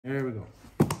There we go.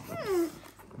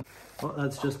 Well,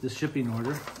 that's just the shipping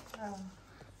order,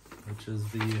 which is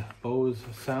the BOSE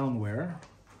Soundwear.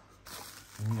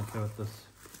 I'm gonna play with this.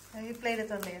 You played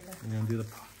it on later. I'm gonna do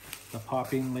the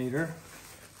popping later.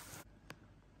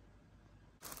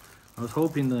 I was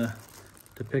hoping to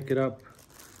pick it up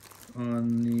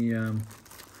on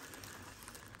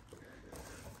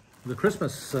the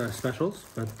Christmas specials,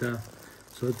 but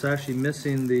so it's actually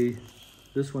missing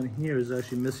this one here is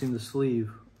actually missing the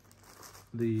sleeve,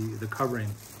 the covering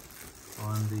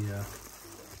on the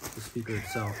speaker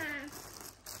itself.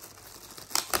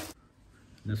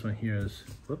 And this one here is,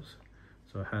 whoops,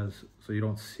 so you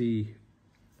don't see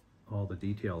all the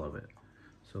detail of it.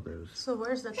 So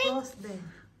where's the cloth then?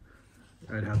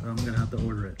 I'm gonna have to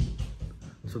order it,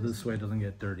 so this way it doesn't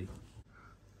get dirty.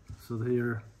 So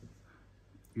here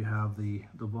you have the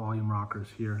volume rockers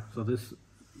here. So this,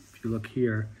 if you look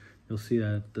here, you'll see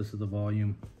that this is the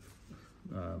volume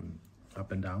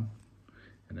up and down,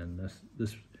 and then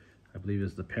this I believe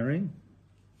is the pairing,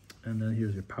 and then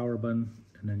here's your power button,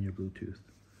 and then your Bluetooth.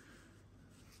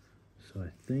 So I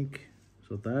think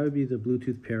that would be the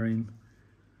Bluetooth pairing,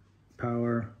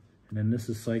 power, and then this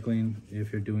is cycling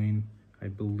if you're doing, I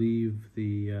believe,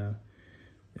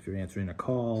 if you're answering a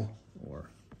call or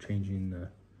changing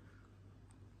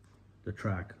the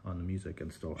track on the music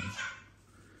and so on.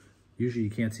 Usually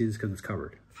you can't see this because it's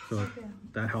covered, so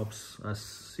that helps us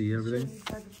see everything.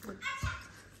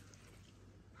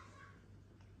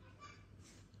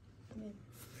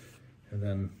 And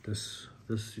then this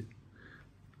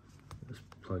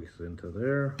plugs into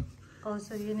there. Oh,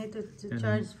 so you need to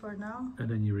charge for now? And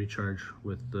then you recharge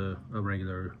with a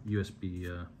regular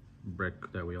USB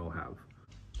brick that we all have.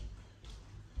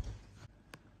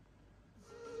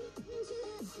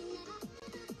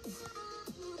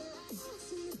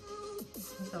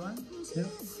 Is that one? Yeah.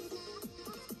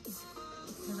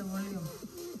 Here's the volume.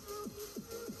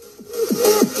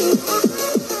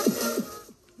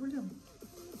 Volume.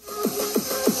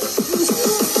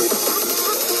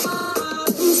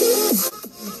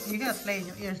 You can't play in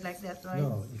your ears like that, right?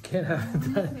 No, you can't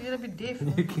have that. You're a bit deaf.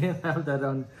 You can't have that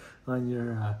on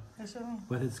your.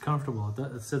 But it's comfortable.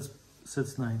 It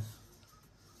sits nice.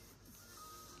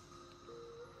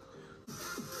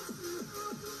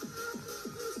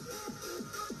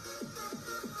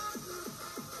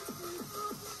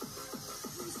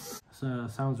 So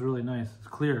sounds really nice. It's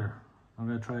clear. I'm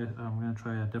gonna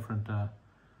try a different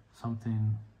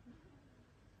something.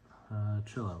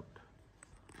 Chill out.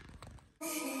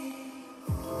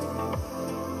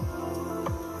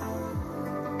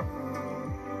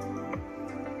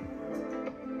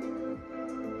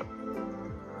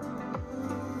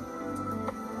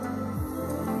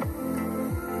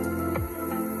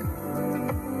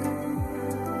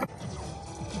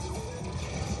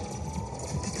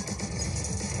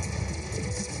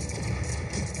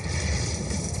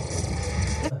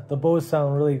 The BOSE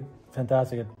sound really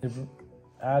fantastic. It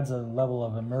adds a level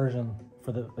of immersion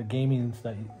for the games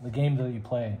that you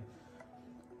play,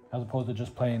 as opposed to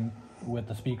just playing with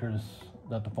the speakers,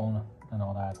 the phone, and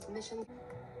all that.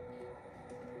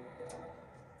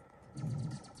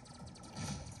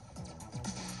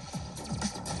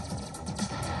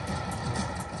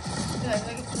 Yeah,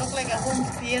 it looks like a home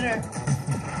theater.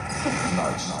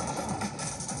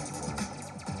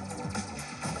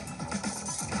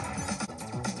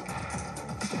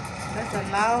 That's a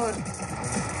loud.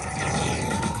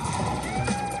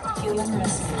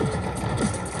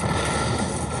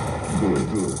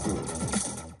 Good.